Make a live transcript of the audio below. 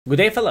Good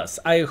day, fellas.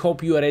 I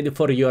hope you are ready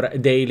for your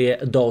daily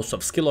dose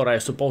of skill, or I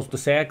supposed to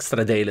say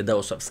extra daily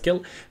dose of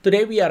skill.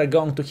 Today we are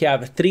going to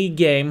have 3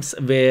 games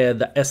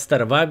with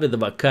STRV, with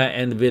VK,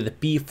 and with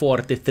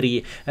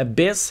P.43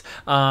 BIS.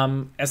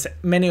 As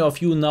many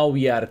of you know,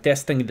 we are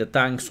testing the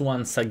tanks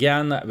once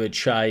again,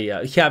 which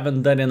I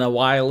haven't done in a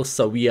while,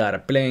 so we are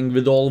playing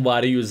with all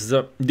various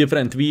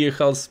different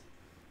vehicles.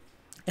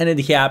 And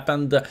it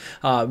happened,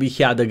 we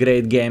had a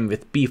great game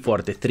with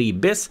P.43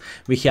 BIS,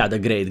 we had a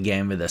great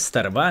game with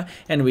STRV,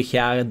 and we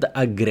had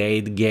a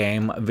great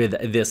game with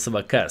this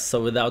VK.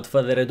 So without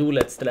further ado,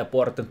 let's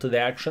teleport into the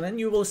action and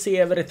you will see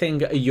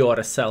everything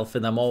yourself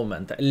in a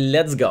moment.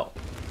 Let's go!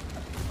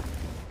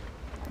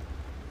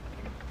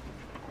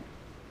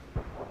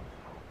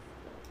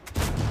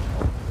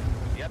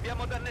 Li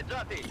abbiamo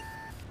danneggiati!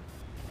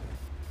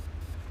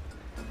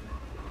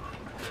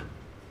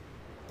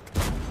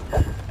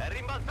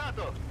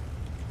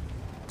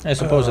 I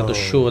suppose to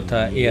shoot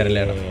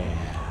earlier.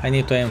 I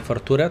need to aim for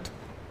turret.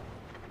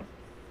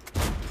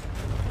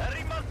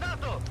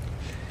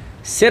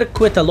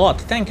 Circuit a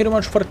lot. Thank you very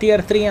much for tier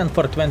 3 and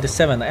for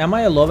 27. Am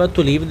I allowed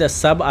to leave the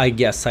sub? I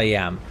guess I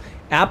am.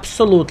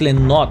 Absolutely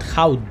not.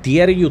 How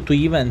dare you to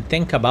even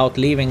think about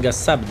leaving a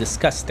sub?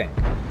 Disgusting.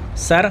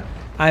 Sir,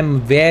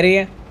 I'm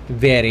very,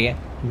 very,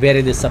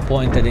 very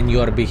disappointed in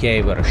your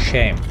behavior.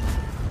 Shame.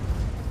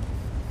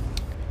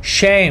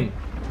 Shame.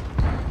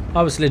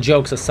 Obviously,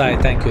 jokes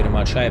aside, thank you very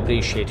much. I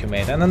appreciate you,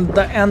 mate.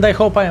 And I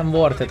hope I am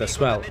worth it as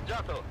well.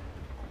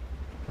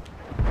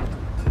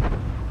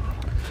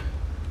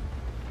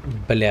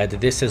 Bled,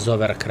 this is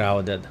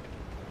overcrowded.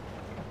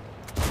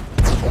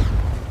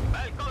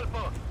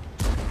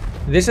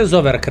 This is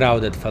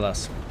overcrowded,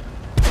 fellas.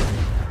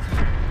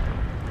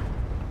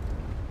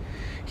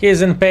 He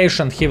is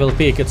impatient, he will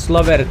peek. It's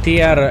lower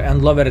tier,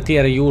 and lower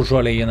tier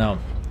usually, you know,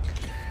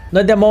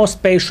 not the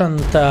most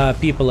patient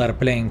people are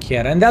playing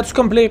here, and that's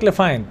completely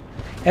fine.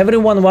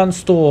 Everyone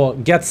wants to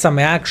get some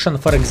action.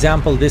 For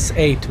example, this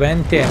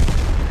A20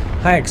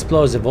 high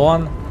explosive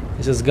on.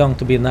 This is going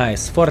to be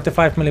nice.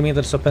 45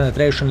 millimeters of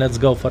penetration. Let's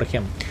go for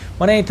him.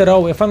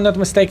 180. If I'm not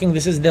mistaken,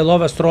 this is the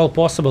lowest roll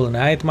possible,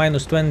 right?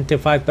 Minus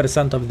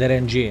 25% of the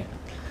RNG.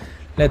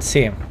 Let's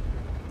see.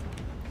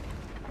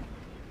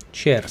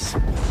 Cheers.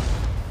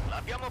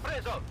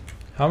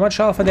 How much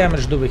alpha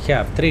damage do we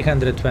have?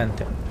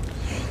 320.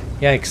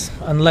 Yikes,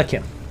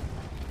 unlucky.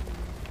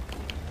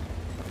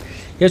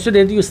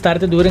 Yesterday you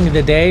started during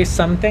the day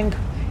something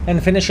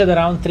and finished it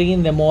around 3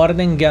 in the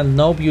morning, and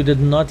nope, you did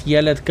not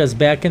yell it, because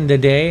back in the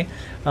day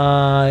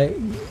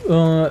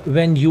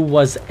when you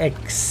was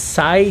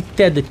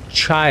excited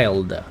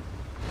child.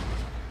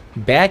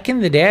 Back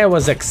in the day I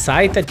was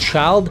excited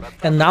child,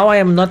 and now I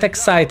am not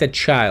excited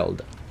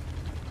child.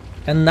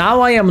 And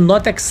now I am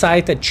not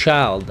excited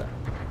child.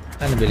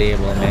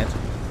 Unbelievable, mate.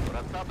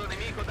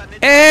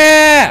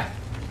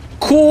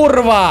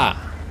 Kurva!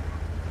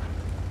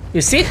 You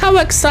see how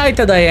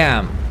excited I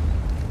am?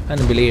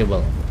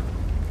 Unbelievable.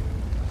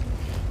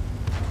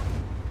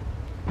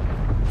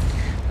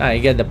 I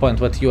get the point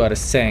what you are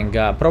saying.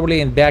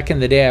 Probably back in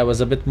the day I was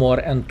a bit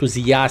more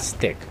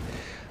enthusiastic.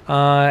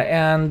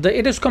 And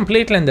it is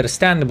completely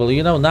understandable.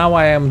 You know, now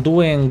I am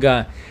doing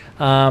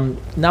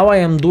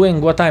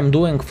what I'm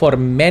doing for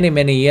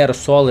many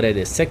years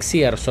already, 6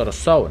 years or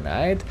so,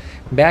 right?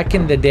 Back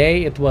in the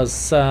day it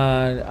was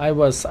I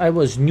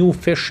was new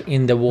fish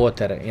in the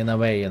water in a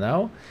way, you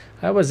know.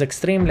 I was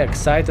extremely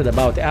excited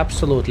about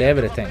absolutely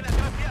everything.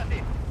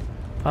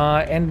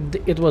 And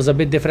it was a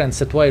bit different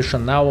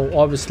situation. Now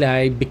obviously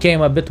I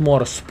became a bit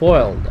more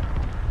spoiled,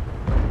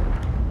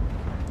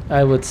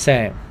 I would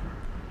say.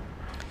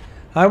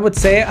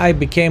 I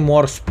became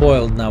more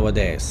spoiled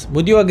nowadays.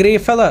 Would you agree,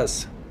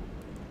 fellas?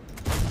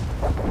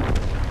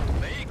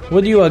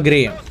 Would you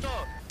agree?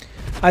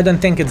 I don't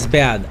think it's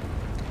bad.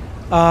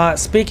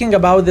 Speaking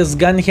about this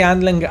gun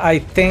handling, I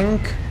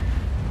think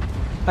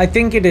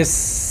it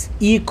is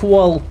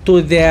equal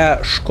to the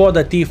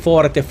Skoda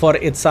T40 for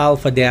its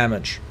alpha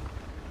damage.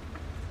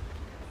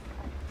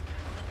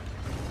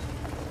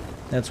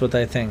 That's what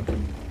I think.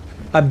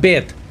 A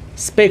bit.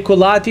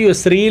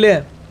 Speculatius,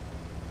 really?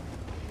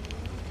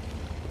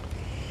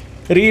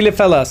 Really,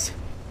 fellas?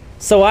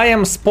 So I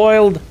am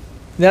spoiled?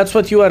 That's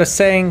what you are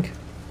saying?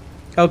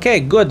 Okay,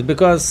 good,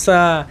 because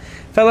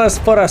fellas,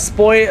 for a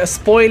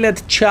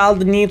spoiled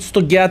child needs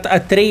to get a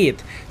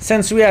treat.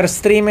 Since we are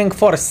streaming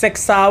for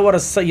 6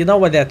 hours, you know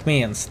what that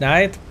means,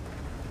 right?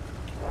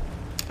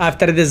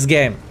 After this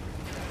game.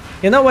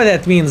 You know what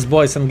that means,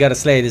 boys and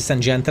girls, ladies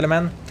and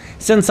gentlemen?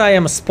 Since I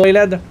am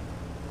spoiled.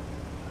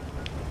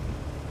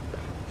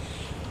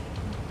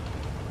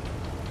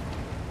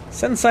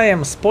 Since I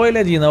am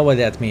spoiled, you know what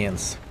that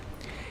means.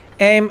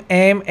 Aim,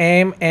 aim,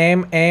 aim,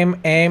 aim, aim,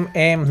 aim,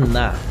 aim,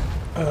 nah.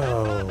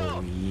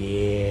 Oh,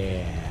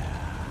 yeah.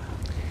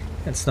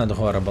 It's not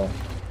horrible.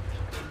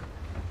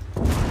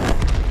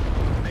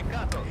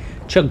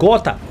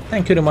 Chagota,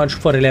 thank you very much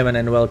for 11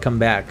 and welcome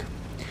back.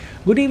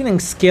 Good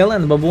evening, Skill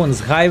and Baboons.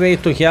 Highway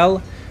to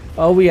Hell.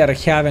 Oh, we are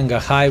having a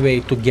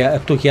highway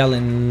to hell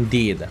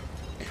indeed.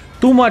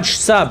 Too much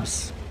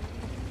subs.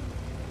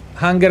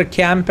 hunger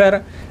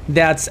camper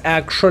that's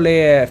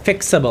actually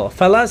fixable.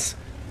 Fellas,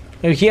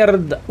 you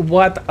heard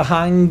what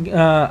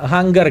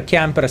hunger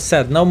camper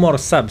said. No more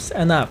subs.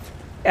 Enough.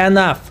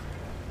 Enough.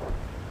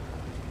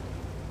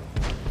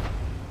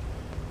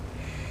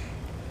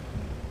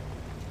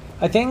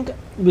 I think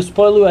we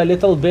spoil you a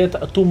little bit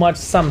too much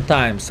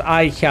sometimes.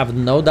 I have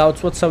no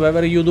doubts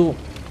whatsoever you do.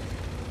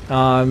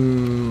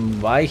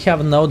 I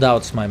have no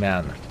doubts, my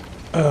man.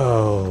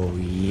 Oh,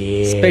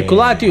 yeah.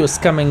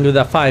 Speculatius coming with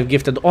a 5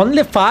 gifted.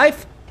 Only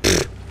 5?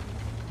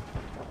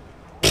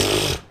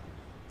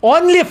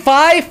 Only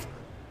 5?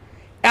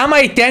 Am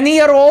I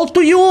 10-year-old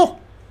to you?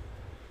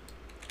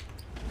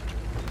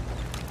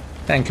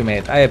 Thank you,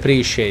 mate. I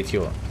appreciate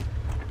you.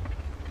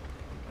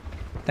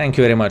 Thank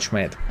you very much,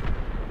 mate.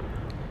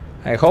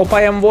 I hope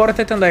I am worth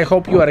it, and I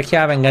hope you are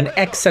having an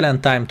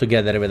excellent time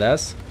together with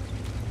us.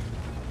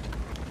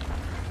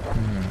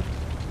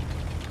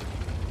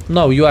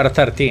 No, you are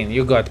 13.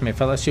 You got me,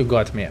 fellas. You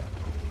got me.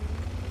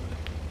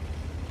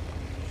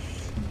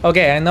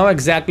 Okay, I know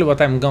exactly what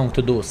I'm going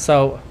to do,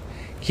 so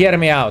hear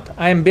me out.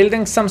 I'm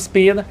building some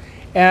speed,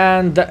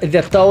 and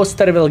the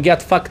toaster will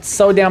get fucked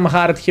so damn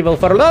hard he will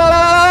for...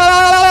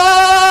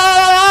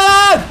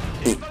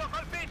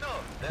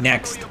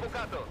 Next.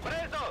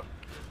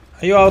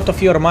 Are you out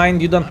of your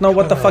mind? You don't know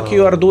what the fuck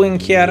you are doing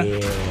here? Yeah.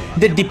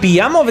 The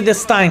DPM of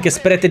this tank is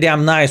pretty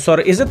damn nice, or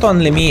is it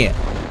only me?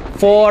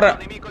 For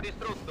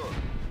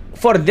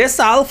this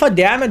alpha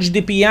damage,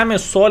 DPM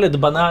is solid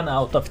banana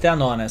out of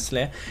 10,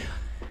 honestly.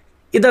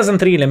 It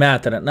doesn't really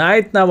matter.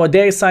 Right?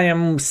 Nowadays, I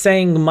am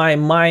saying my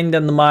mind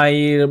and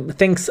my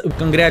things.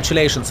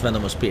 Congratulations,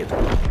 Venomous Pete.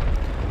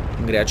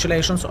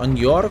 Congratulations on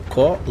your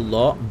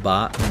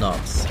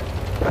Kolobanovs.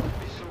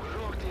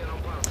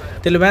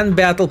 Till when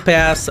Battle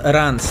Pass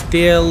runs?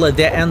 Till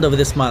the end of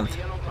this month.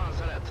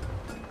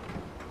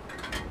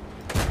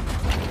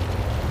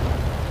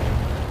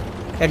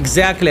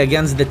 Exactly,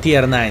 against the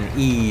tier 9.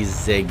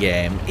 Easy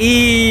game.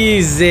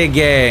 Easy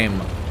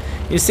game.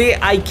 You see,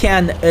 I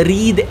can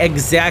read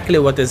exactly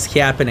what is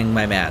happening,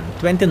 my man.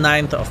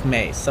 29th of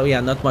May. So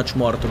yeah, not much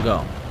more to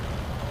go.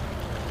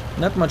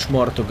 Not much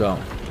more to go.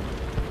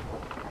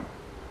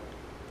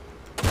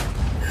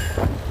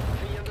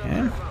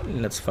 Okay,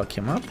 let's fuck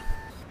him up.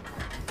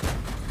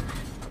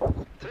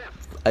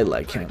 I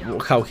like him,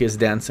 how he's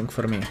dancing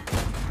for me.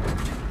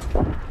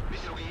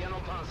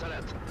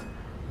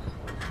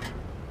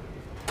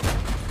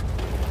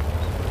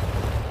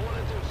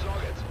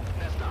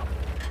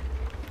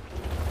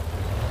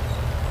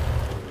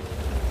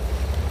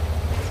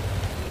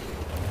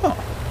 Oh,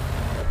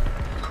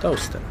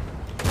 toaster.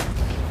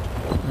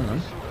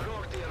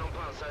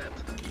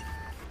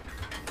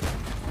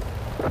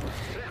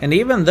 And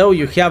even though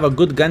you have a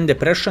good gun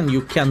depression,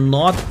 you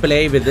cannot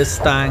play with this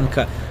tank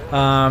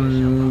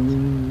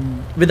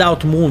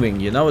without moving,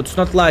 you know? It's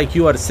not like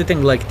you are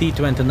sitting like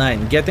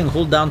T-29, getting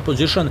hold down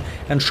position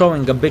and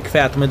showing a big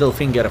fat middle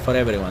finger for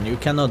everyone. You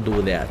cannot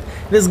do that.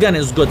 This gun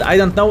is good. I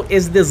don't know,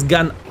 is this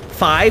gun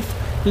 5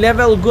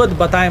 level good,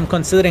 but I am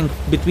considering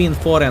between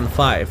 4 and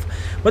 5.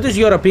 What is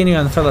your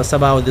opinion, fellas,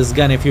 about this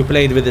gun if you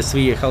played with this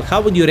vehicle?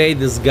 How would you rate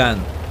this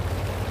gun?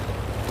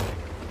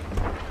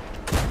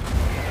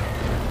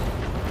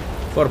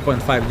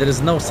 4.5. There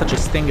is no such a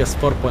thing as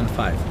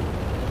 4.5.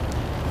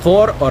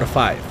 4 or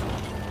 5.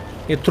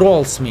 It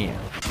trolls me.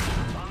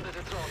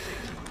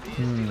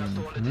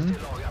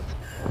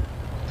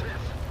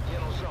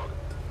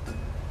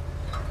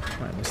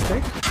 My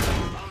mistake.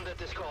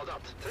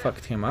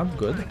 Fucked him up.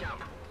 Good.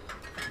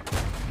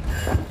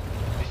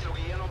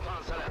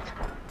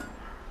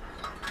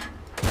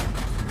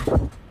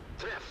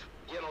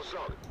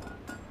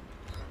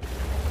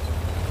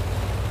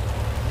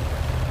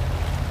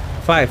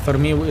 For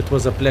me, it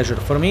was a pleasure.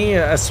 For me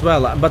as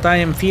well, but I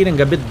am feeling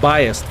a bit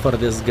biased for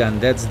this gun.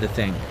 That's the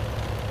thing.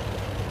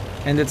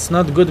 And it's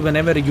not good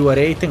whenever you are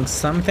rating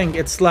something.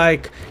 It's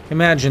like,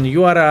 imagine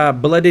you are a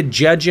bloody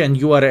judge and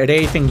you are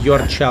rating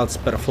your child's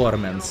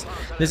performance.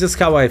 This is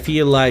how I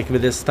feel like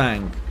with this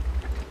tank.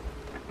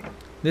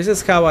 This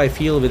is how I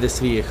feel with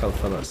this vehicle,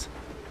 fellas.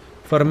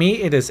 For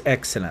me, it is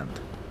excellent.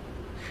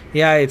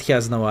 Yeah, it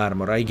has no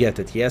armor. I get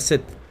it. Yes,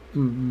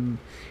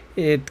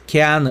 it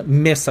can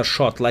miss a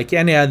shot like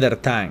any other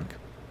tank.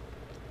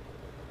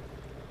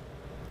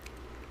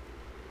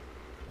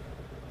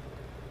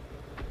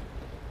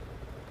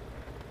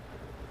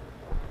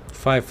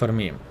 Five for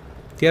me.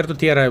 Tier to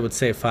tier, I would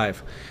say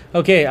 5.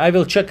 Okay, I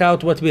will check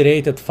out what we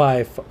rated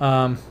 5.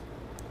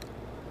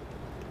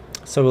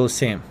 So we'll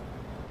see.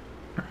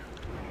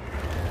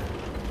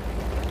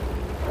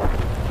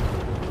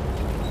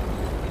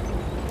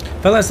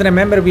 Fellas,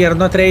 remember, we are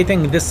not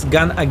rating this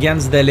gun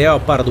against the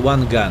Leopard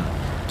 1 gun.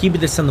 Keep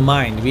this in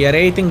mind. We are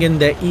rating in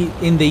the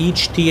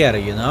each tier,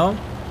 you know?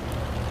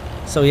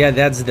 So yeah,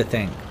 that's the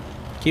thing.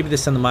 Keep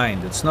this in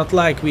mind. It's not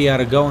like we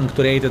are going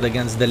to rate it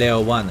against the Leo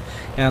 1.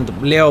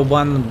 And Leo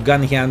 1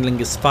 gun handling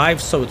is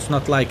 5, so it's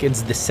not like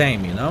it's the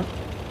same, you know?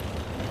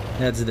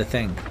 That's the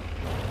thing.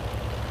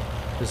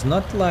 It's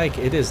not like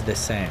it is the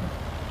same.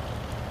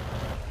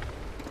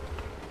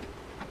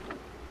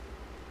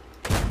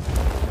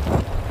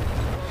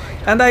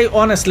 And I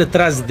honestly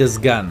trust this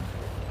gun.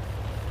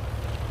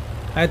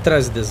 I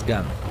trust this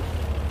gun.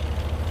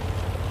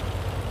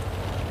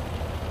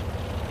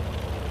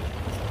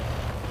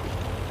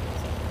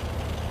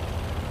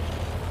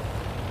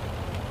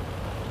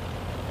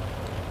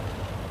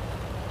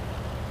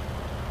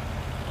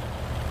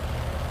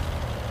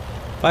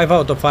 Five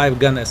out of 5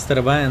 gun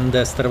STRV and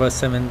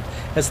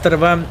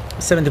STRV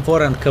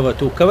 74 and cover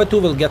 2. Cover 2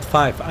 will get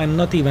 5. I'm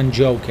not even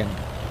joking.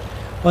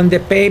 On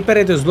the paper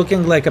it is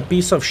looking like a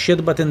piece of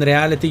shit, but in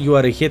reality you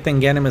are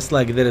hitting enemies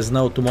like there is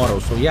no tomorrow.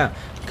 So yeah,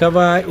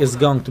 cover is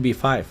going to be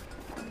 5.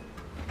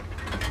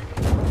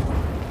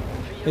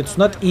 It's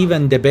not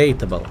even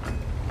debatable.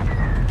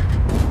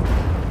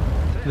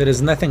 There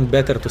is nothing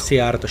better to see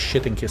Arthur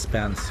shitting his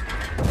pants.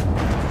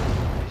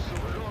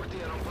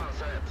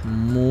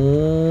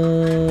 Moo.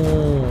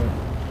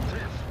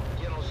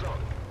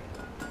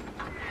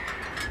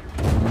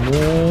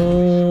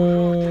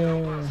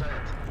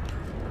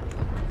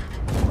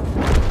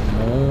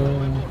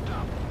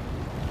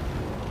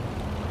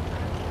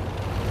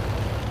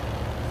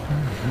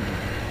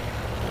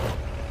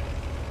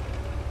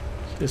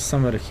 He's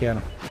somewhere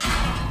here.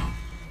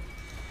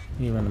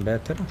 Even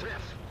better.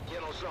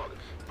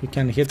 You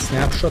can hit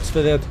snapshots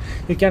with it.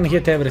 You can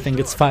hit everything.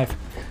 It's 5.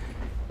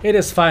 It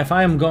is 5.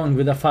 I am going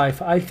with a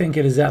 5. I think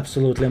it is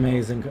absolutely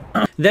amazing.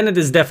 Then it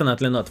is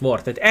definitely not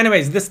worth it.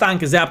 Anyways, this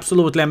tank is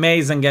absolutely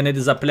amazing and it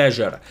is a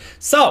pleasure.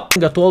 So,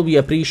 at all, we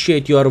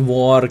appreciate your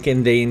work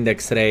in the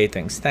index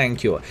ratings.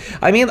 Thank you.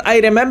 I mean, I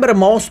remember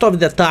most of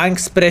the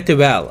tanks pretty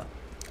well.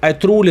 I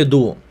truly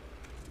do.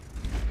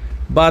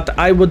 But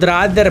I would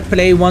rather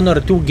play 1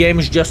 or 2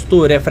 games just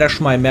to refresh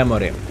my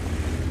memory.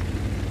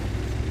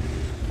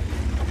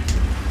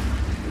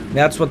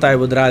 That's what I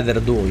would rather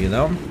do, you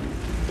know?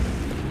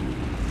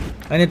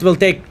 And it will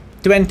take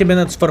 20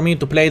 minutes for me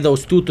to play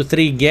those 2 to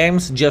 3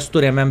 games just to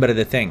remember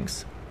the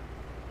things.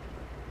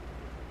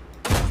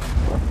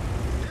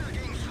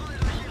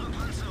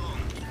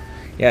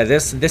 Yeah,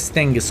 this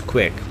thing is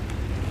quick.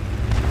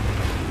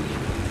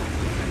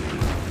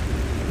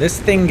 This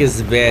thing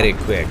is very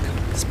quick.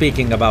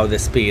 Speaking about the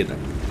speed.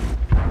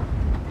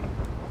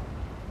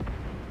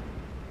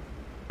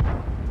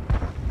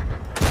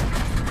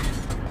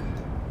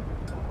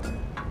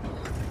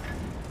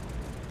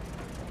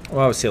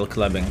 Wow, seal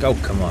clubbing. Oh,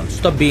 come on.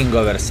 Stop being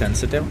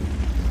oversensitive.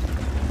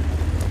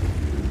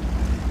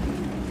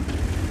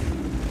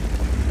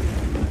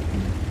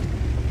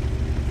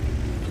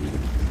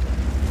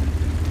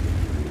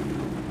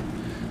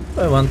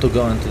 I want to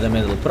go into the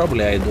middle.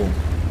 Probably I do.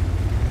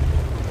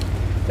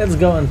 Let's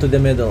go into the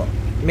middle.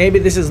 Maybe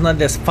this is not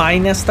the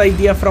finest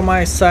idea from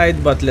my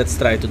side, but let's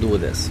try to do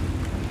this.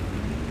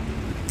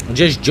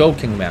 Just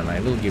joking, man. I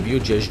will give you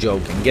just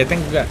joking.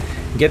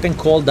 Getting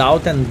called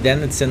out and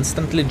then it's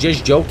instantly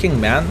just joking,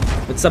 man.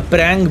 It's a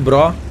prank,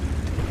 bro.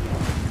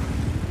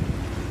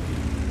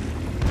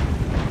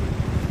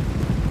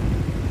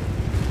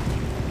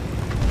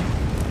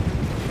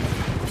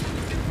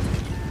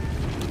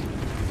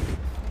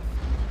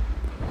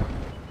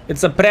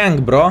 It's a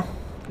prank, bro.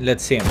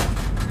 Let's see.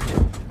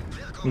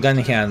 Gun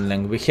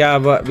handling. We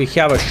have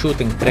a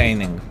shooting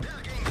training.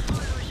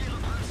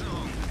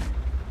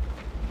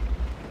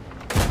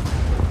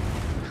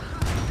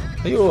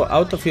 Are you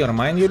out of your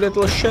mind, you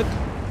little shit?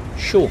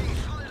 Shoo.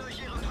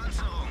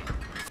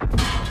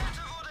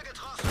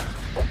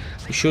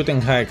 He's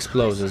shooting high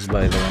explosives,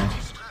 by the way.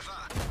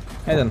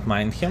 I don't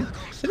mind him.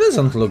 It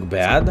doesn't look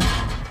bad.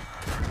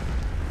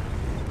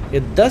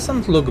 It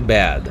doesn't look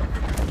bad.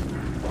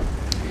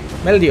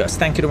 Meldios,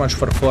 thank you very much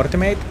for 40,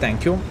 mate.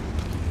 Thank you.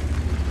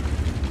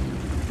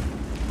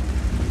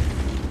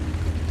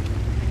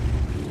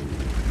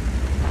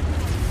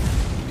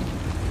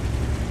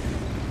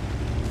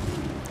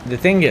 The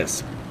thing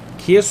is,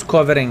 he is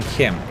covering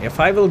him. If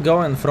I will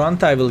go in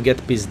front, I will get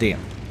PSD.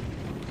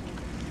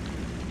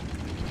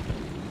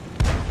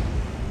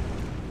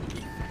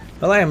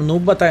 Well, I am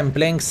noob, but I am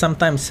playing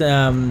sometimes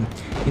in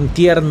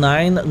tier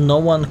 9. No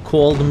one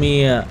called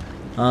me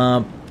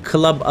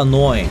club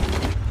annoying.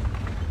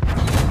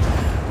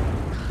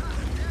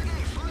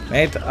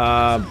 Mate,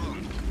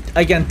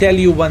 I can tell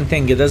you one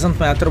thing. It doesn't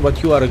matter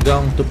what you are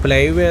going to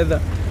play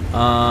with.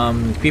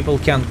 People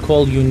can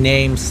call you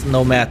names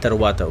no matter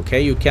what,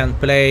 okay? You can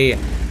play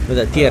with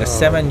a tier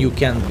 7, you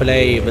can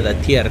play with a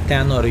tier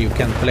 10, or you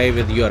can play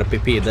with your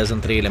PP. It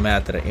doesn't really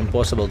matter.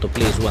 Impossible to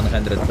please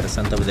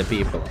 100% of the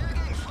people.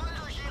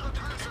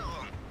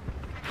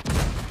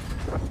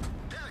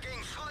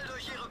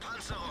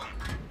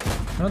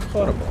 Not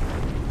horrible.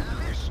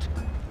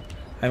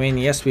 I mean,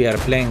 yes, we are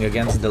playing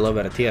against the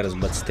lower tiers,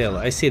 but still,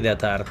 I see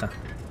that, Arta.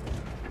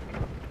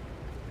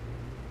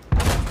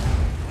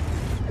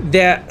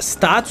 The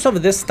stats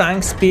of this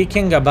tank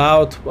speaking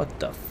about... What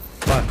the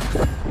fuck?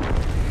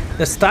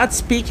 The stats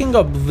speaking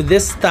of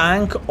this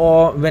tank,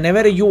 or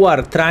whenever you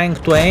are trying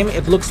to aim,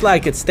 it looks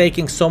like it's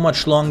taking so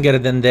much longer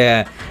than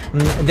the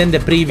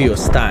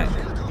previous tank.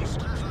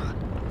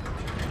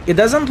 It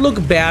doesn't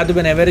look bad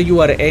whenever you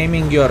are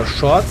aiming your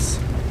shots.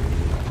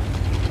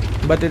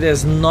 but it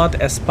is not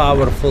as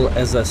powerful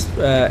as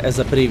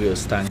a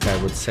previous tank, I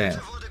would say.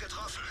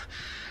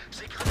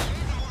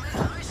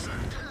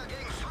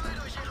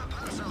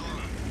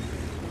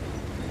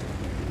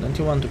 Don't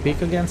you want to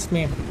pick against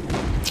me?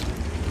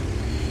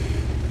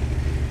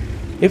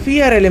 If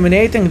we are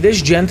eliminating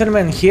this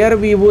gentleman here,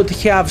 we would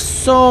have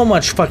so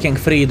much fucking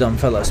freedom,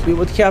 fellas. We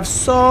would have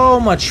so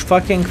much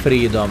fucking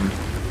freedom.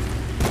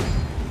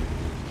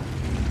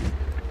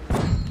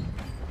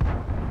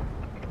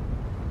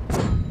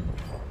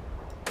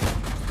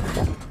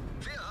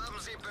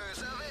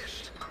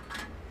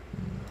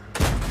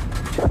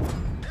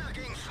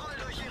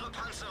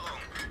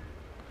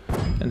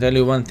 I'll tell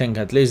you one thing,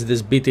 at least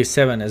this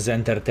BT7 is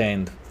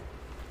entertained.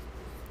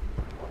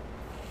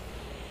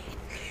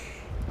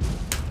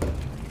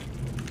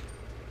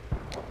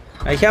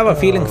 I have a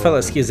feeling,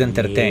 fellas, he's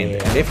entertained.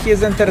 Yeah. And if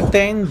he's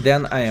entertained,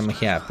 then I am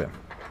happy.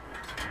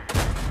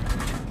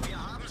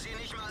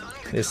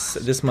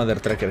 This mother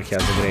trucker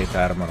has a great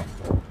armor.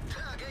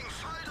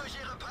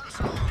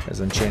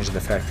 Doesn't change the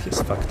fact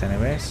he's fucked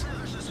anyways.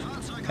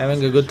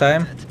 Having a good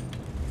time?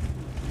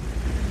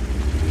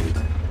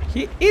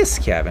 He is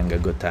having a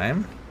good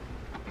time.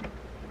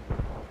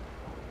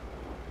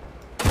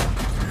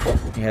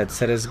 Yeah,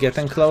 it is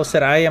getting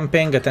closer. I am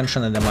paying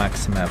attention to the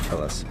max map,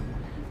 fellas.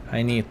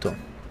 I need to.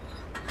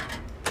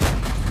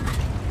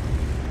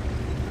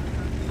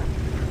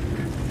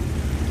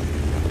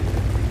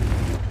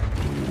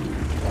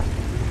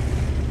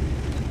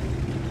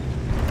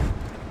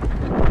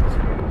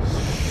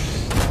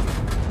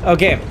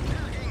 Okay,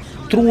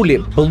 truly,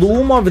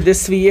 bloom of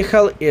this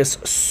vehicle is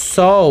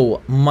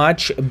so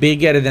much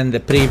bigger than the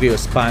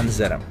previous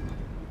Panzer.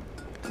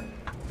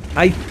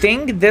 I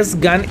think this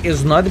gun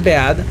is not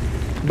bad,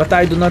 but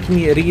I do not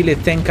really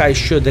think I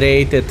should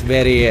rate it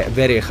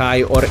very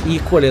high or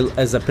equal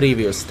as a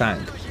previous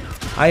tank.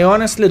 I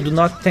honestly do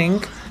not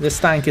think this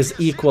tank is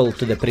equal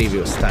to the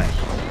previous tank.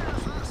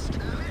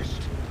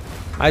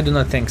 I do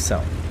not think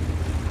so.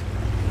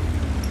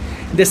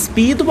 The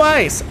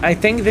speed-wise, I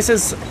think this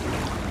is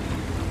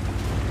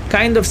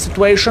kind of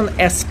situation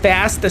as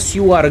fast as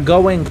you are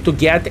going to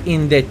get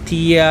in the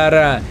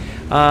tier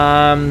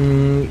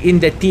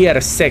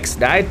 6,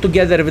 right?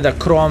 Together with a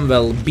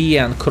Cromwell, B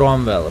and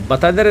Cromwell.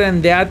 But other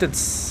than that, it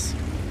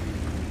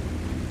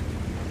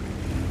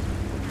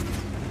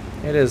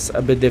is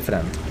a bit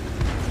different.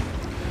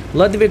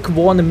 Ludwig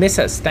von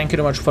Mises, thank you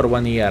very much for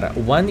 1 year.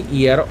 1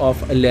 year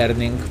of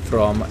learning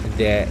from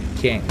the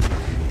king.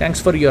 Thanks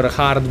for your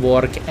hard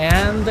work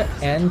and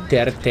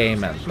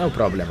entertainment. No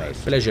problem, mate.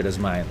 Pleasure is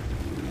mine.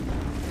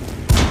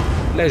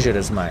 Pleasure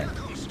is mine.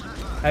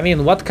 I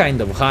mean, what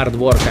kind of hard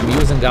work? I'm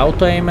using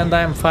auto aim and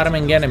I'm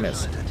farming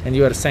enemies. And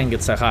you are saying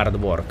it's a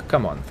hard work.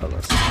 Come on,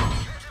 fellas.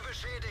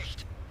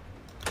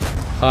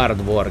 Hard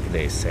work,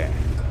 they say.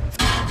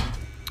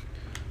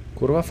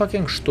 Kurwa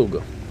fucking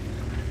штуга.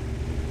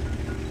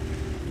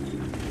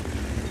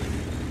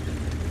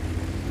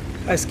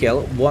 High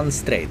scale, 1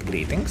 straight.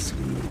 Greetings.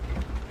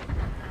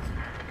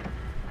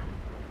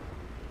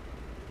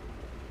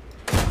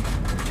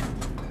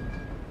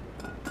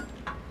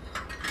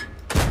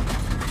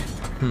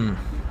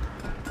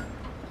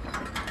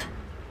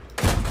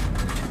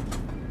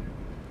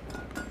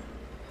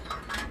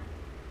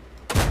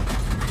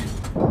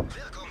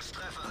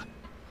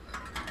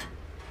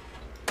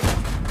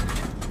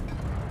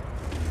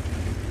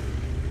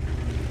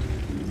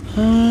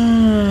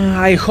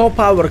 I hope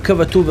our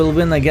cover 2 will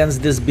win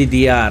against this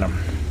BDR.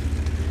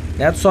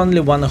 That's only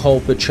one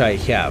hope which I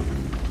have.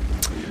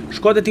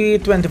 Skoda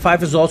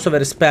T25 is also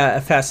very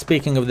fast.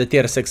 Speaking of the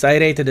tier 6, I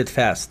rated it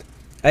fast.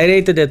 I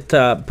rated it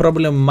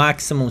probably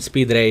maximum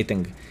speed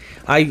rating.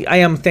 I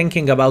am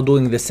thinking about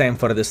doing the same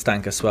for this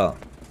tank as well.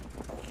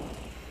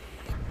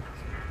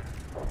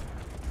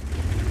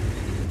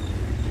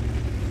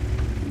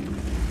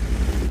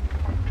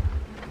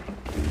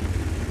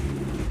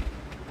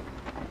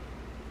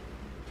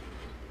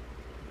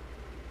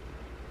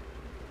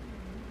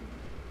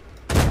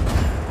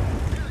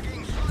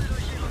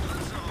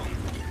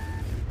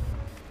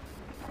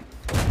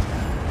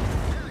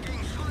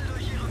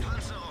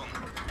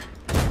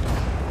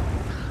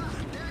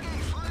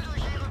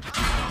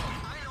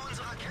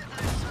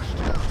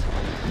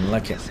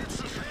 Lucky.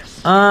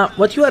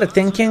 What you are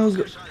thinking?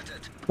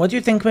 What do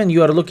you think when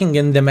you are looking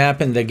in the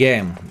map in the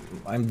game?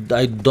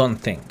 I don't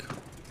think.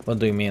 What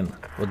do you mean?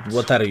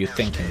 What are you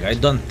thinking? I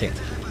don't think.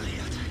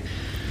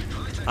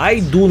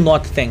 I do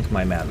not think,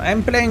 my man.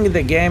 I'm playing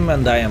the game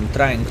and I am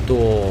trying to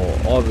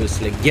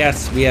obviously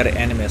guess where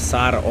enemies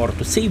are or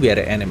to see where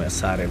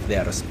enemies are if they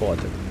are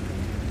spotted.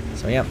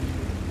 So yeah.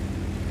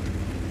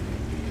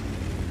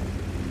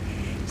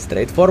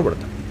 Straightforward.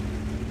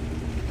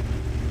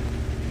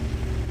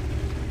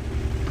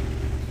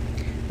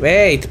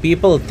 Wait,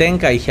 people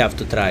think I have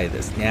to try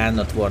this. Yeah,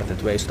 not worth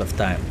it. Waste of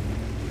time.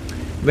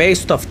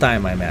 Waste of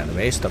time, my man.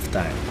 Waste of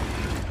time.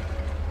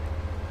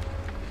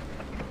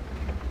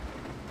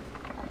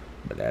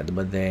 Блядь,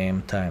 but the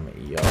aim time.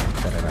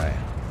 Ёпта.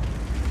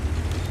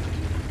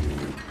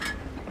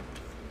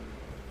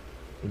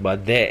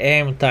 But the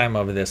aim time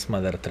of this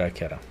mother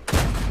trucker.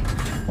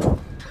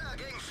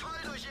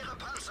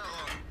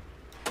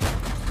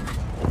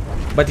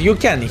 But you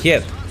can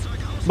hit.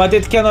 But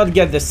it cannot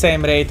get the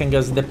same rating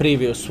as the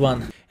previous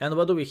one. And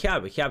what do we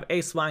have? We have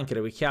Ace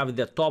Wanker, we have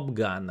the Top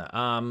Gun,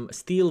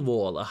 Steel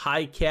Wall, a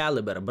High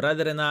Caliber,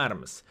 Brother in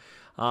Arms,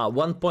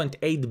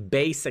 1.8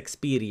 base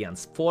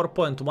experience,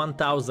 4.1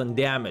 thousand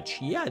damage.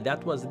 Yeah,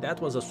 that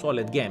was a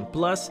solid game.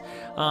 Plus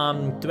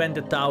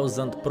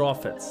 20,000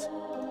 profits.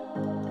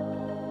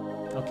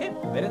 Okay,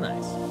 very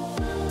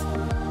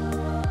nice.